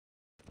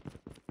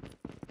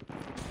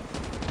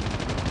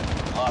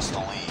lost the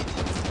lead.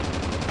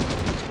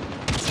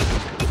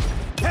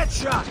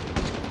 Headshot!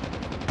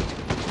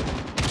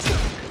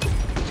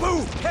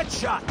 Boom!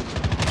 Headshot!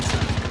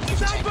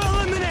 Sniper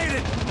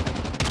eliminated!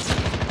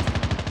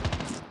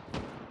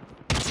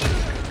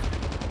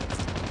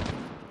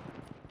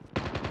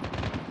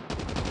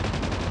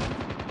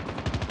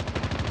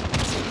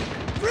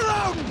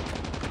 Reloading!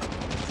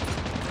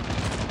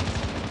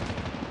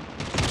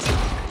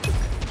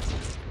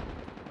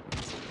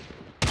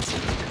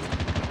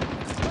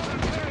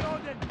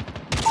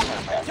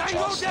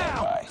 Tango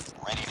down!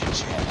 Ready to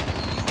jam.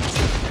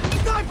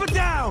 Sniper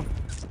down!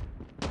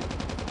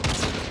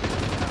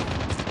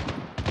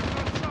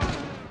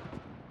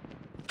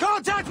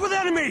 Contact with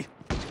enemy!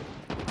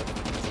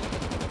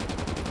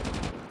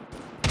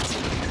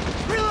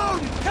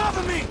 Reload!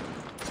 Cover me!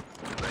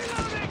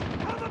 Reloading!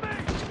 Cover me!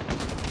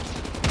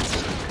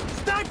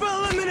 Sniper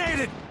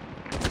eliminated!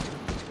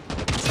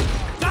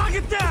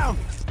 Target down!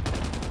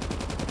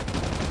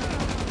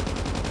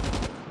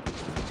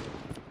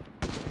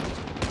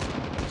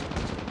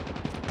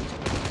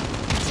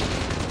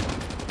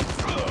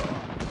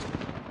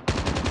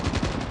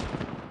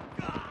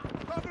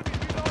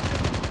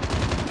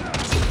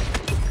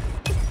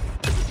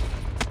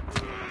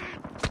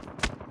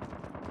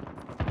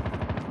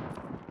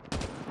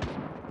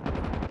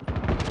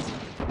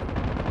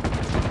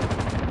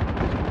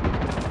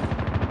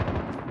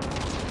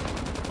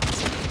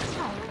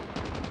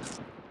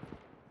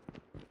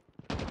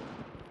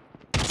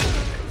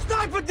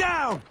 Sniper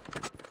down!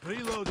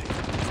 Reloading.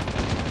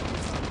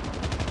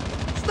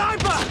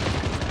 Sniper!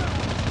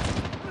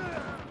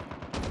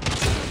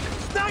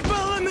 Sniper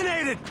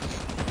eliminated!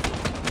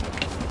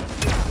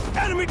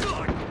 Enemy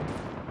dog!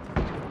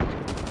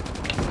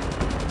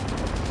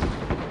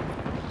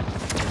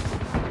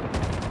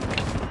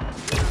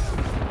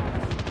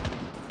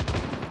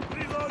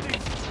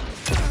 Reloading.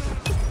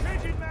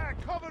 Changing mag.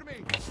 Cover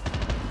me.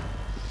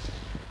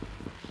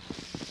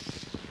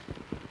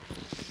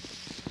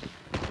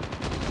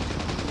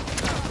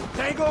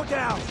 Tango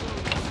down!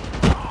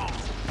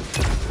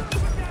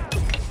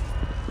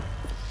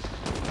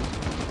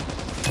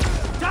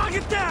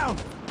 Target down!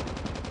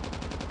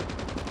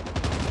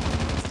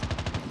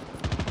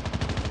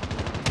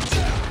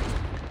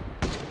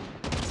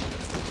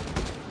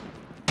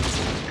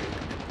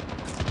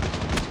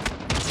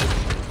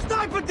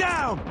 Sniper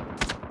down!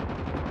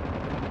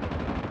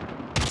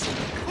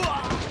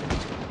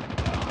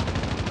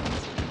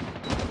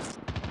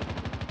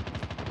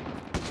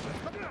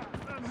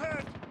 I'm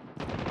hurt.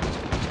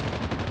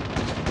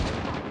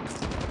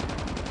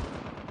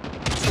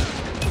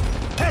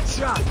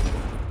 Headshot!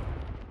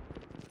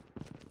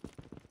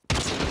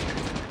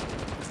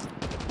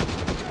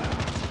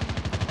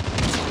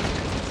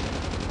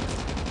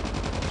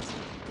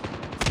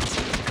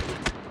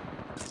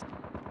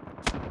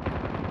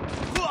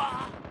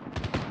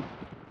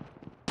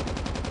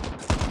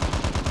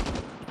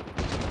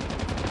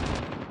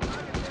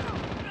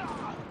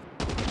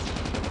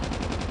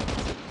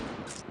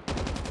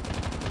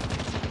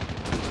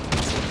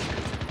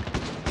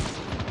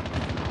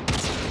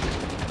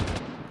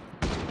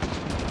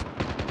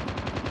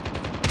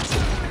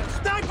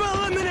 Sniper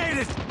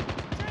eliminated!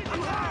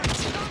 I'm hard!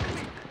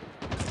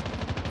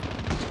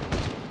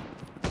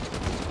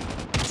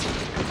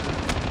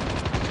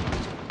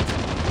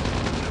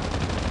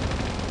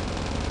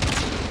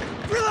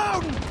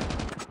 Reloading!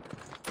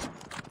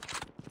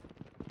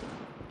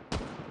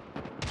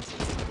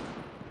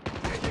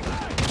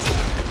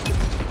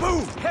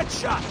 Boom!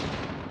 Headshot!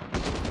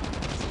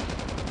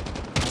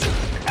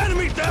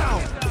 Enemy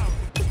down!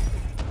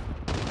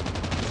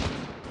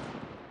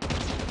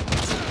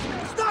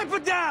 Sniper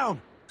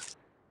down!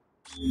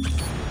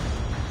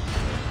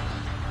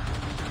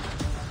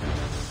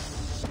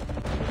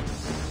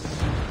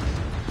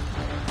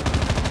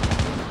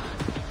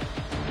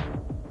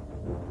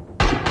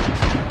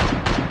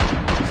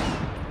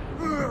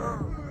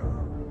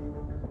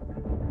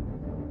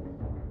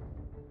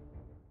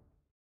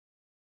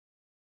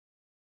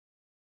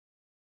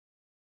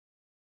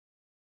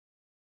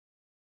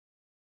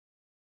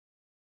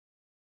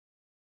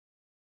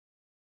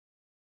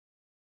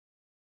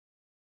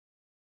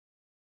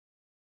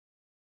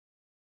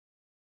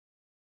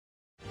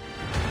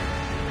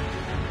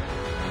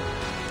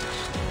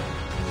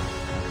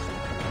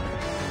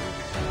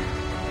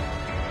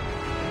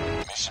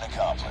 Mission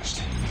accomplished.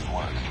 Good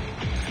work.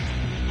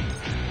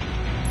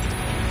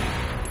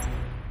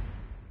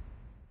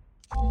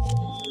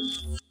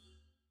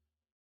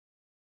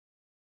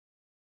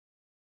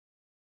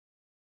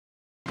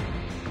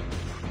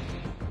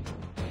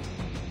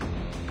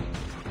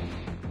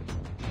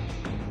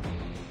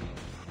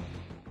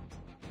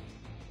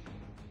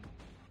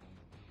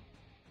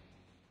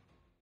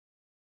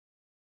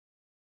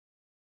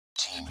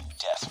 Team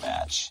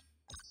deathmatch.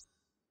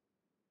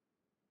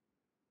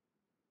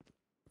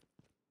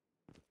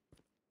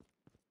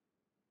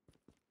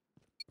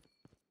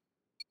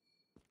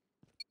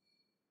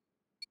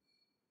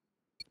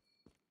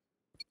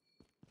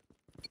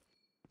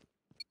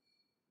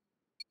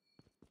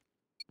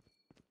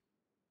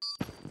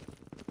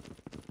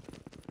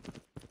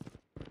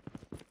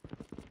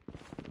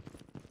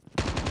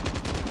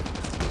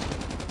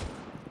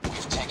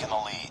 the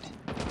lead.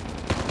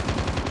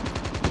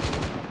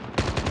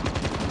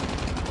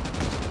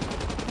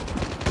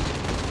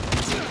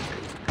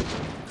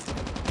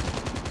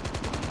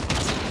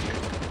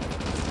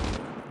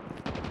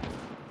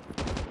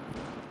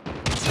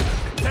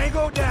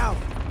 Tango down!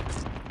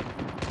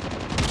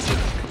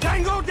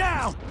 Tango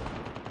down!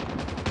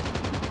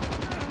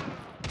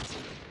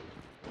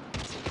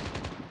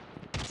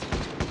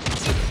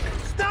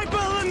 Sniper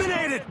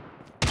eliminated!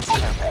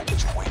 Care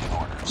package awaiting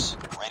orders.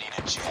 Ready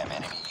to jam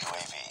enemy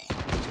UAV.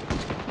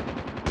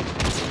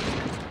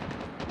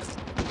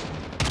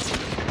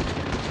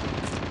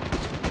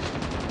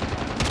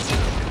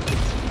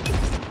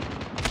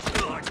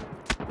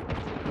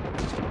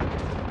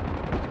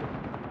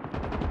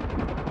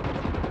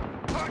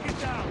 Target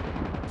down!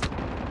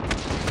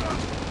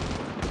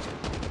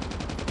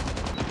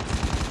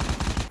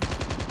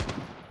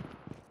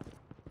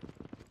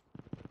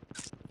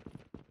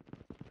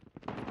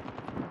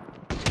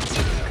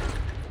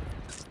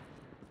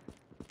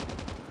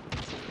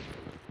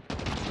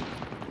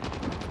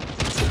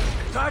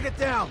 Target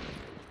down!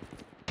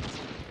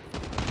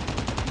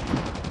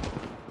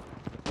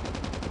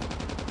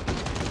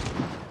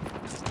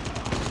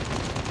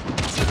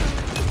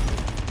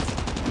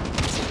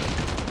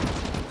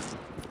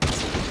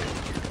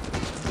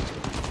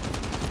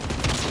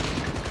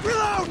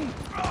 Reloading!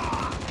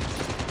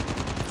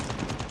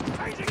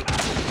 Changing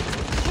back!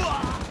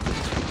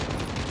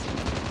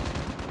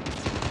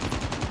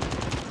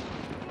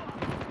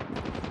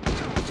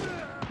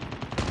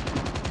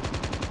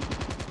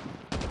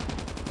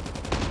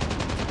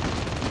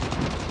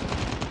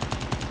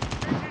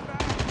 Changing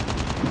back!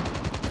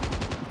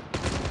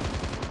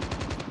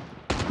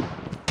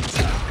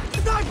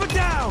 Sniper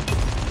down!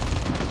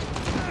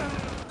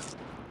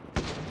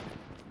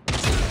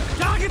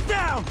 Target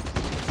down!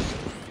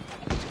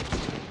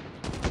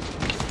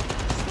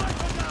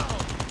 Sniper down!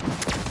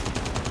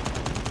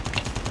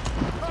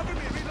 Cover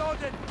me,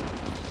 reloaded!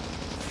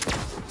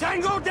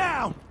 Tango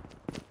down!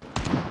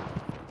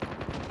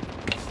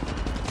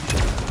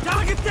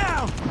 Target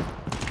down!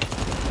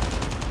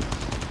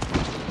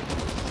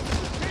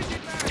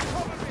 Changing back,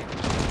 cover me!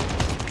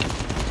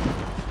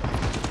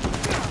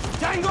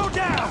 Tango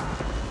down!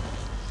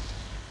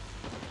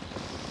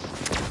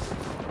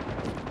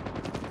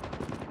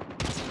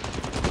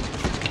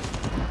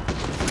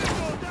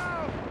 Tango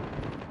down!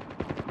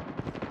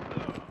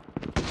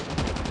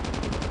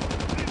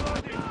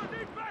 Reloading!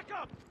 Need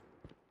backup!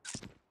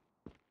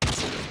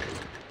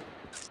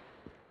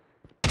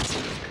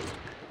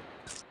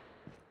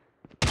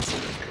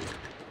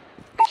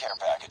 Care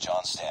package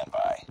on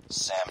standby.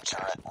 SAM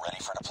turret ready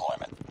for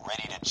deployment.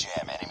 Ready to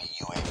jam enemy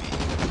UAV.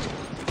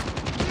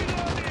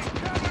 Reloading!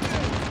 Cover me!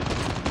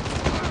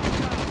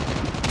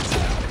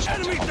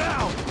 Enemy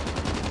down!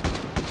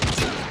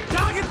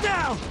 Target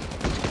down!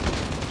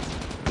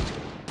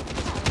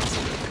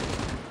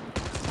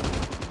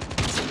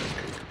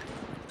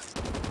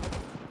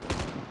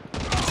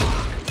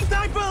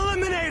 Sniper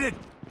eliminated!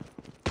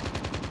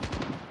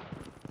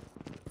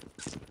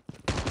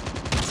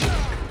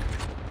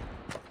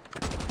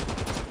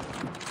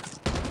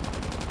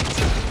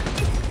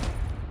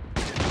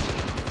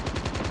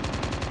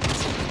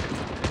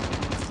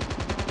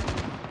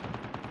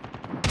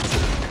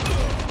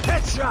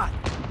 Headshot!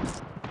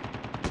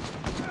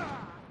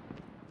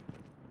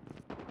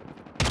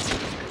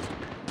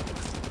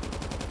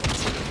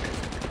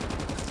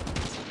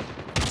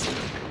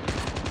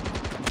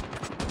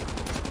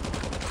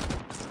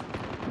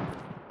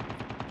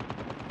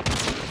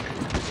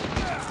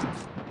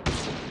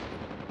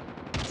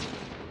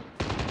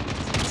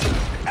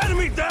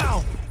 Enemy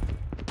down!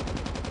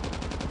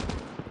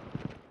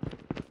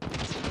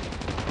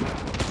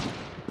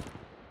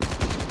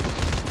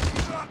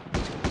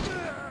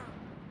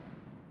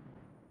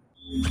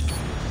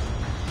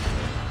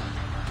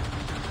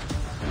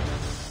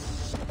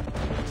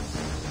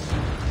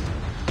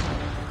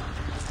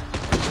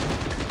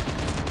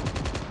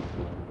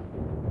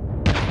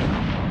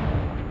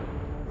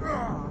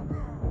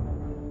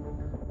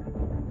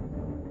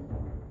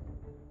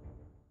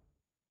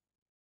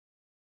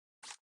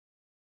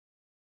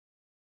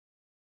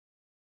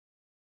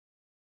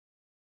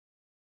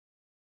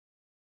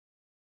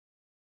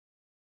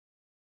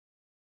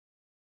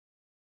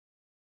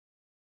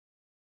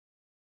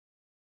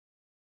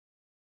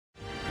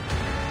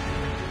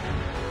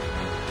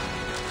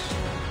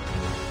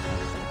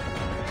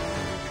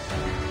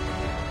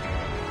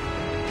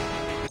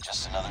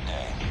 Just another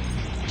day.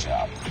 Good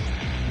job.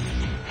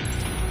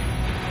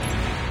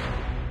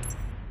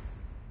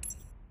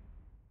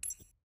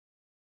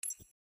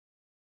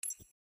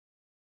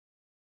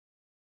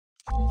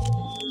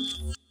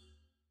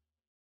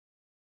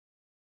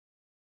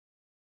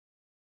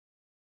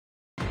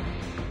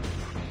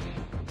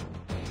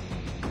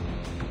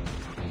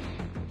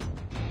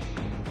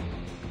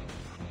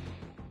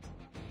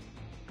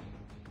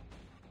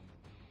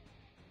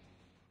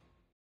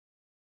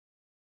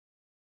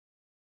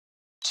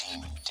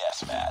 Team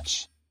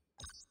deathmatch.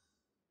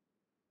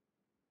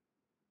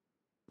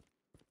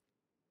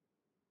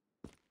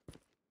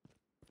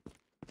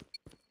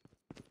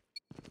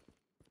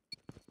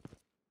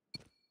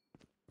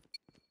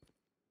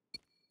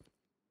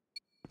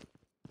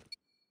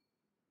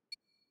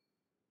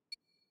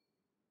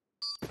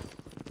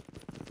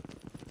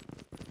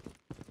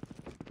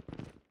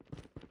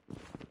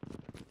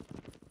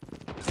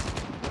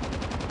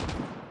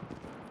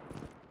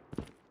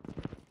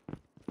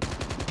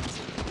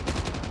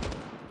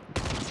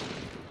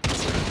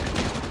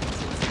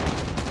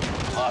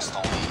 lost the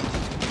lead.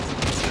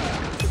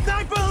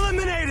 Sniper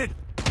eliminated!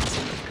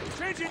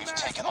 Changing We've mag,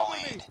 taken the cover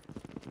lead. me.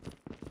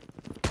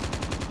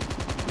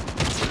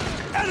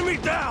 Enemy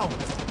down!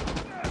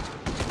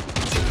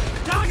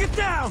 Target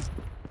down!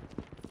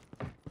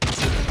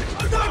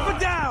 Sniper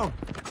down!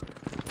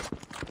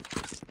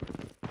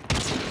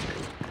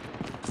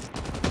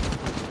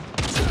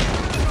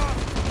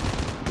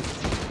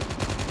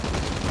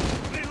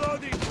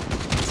 Reloading.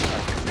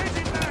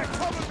 Changing mag,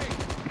 cover me.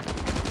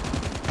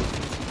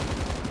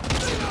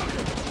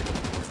 Reloading.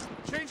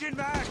 Changing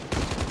mag.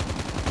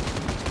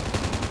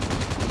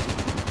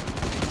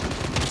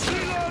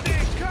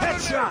 Reloading, cover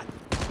Headshot! me.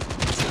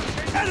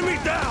 Enemy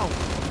down!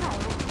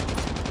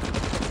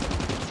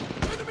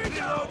 Enemy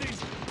reloading.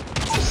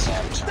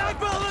 Sam turret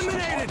Sniper ready for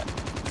eliminated!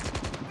 deployment.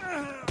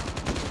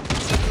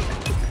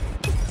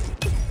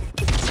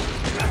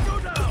 Go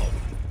down.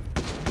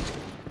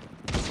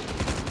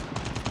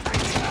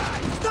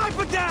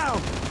 Sniper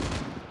down!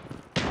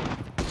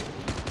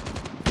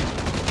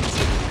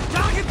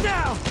 Target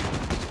down!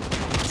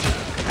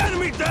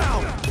 Enemy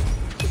down!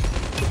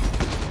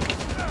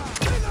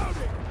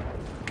 Reloading.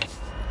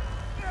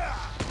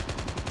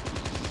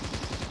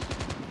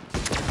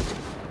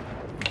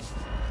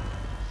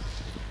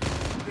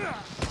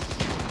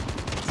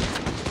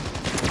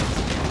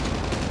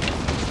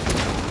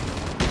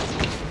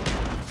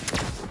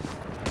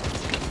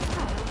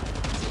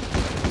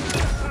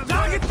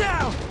 Target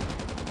down!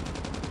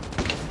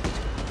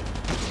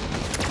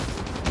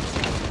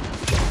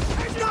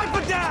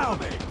 Sniper down!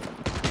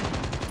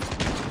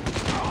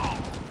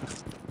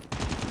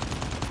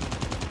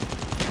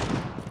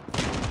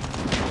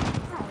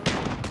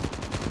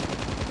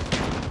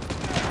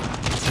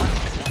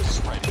 Nuke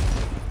is ready.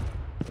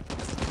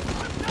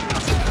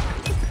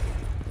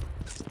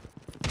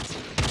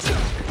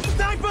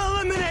 Sniper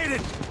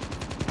eliminated!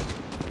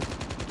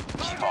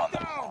 Keep on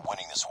them. We're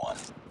winning this one.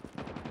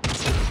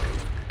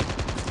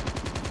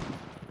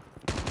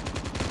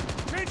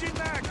 Changing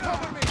mag,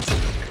 cover me.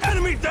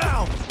 Enemy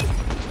down!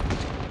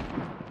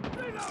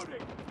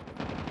 Reloading.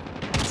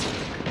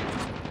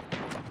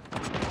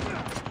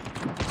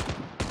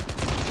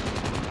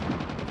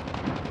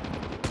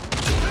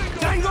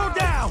 Tango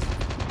down!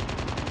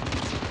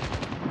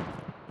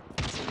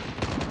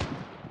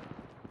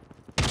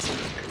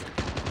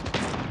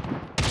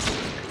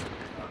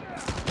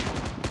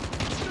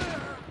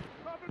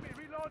 Cover me,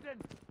 reloading.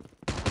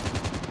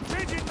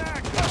 Changing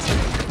mag, cover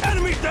me.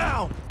 Enemy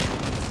down!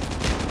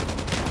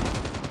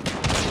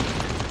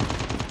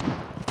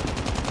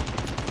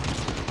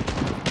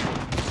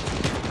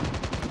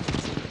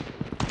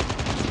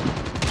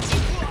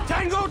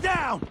 Tango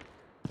down!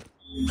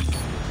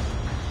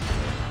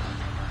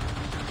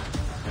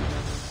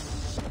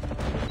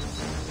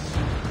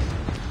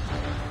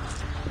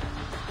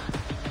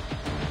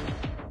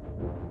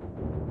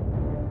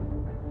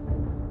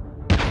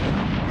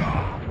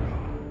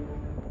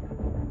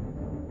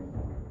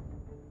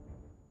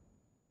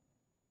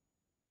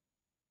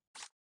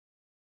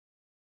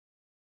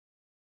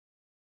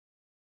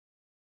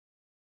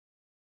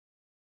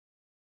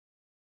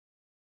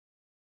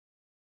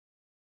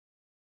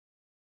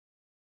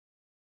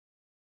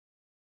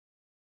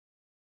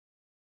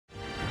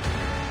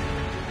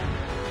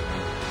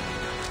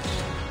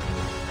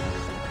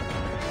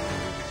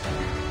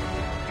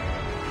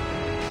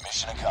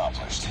 Mission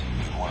accomplished.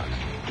 Good work.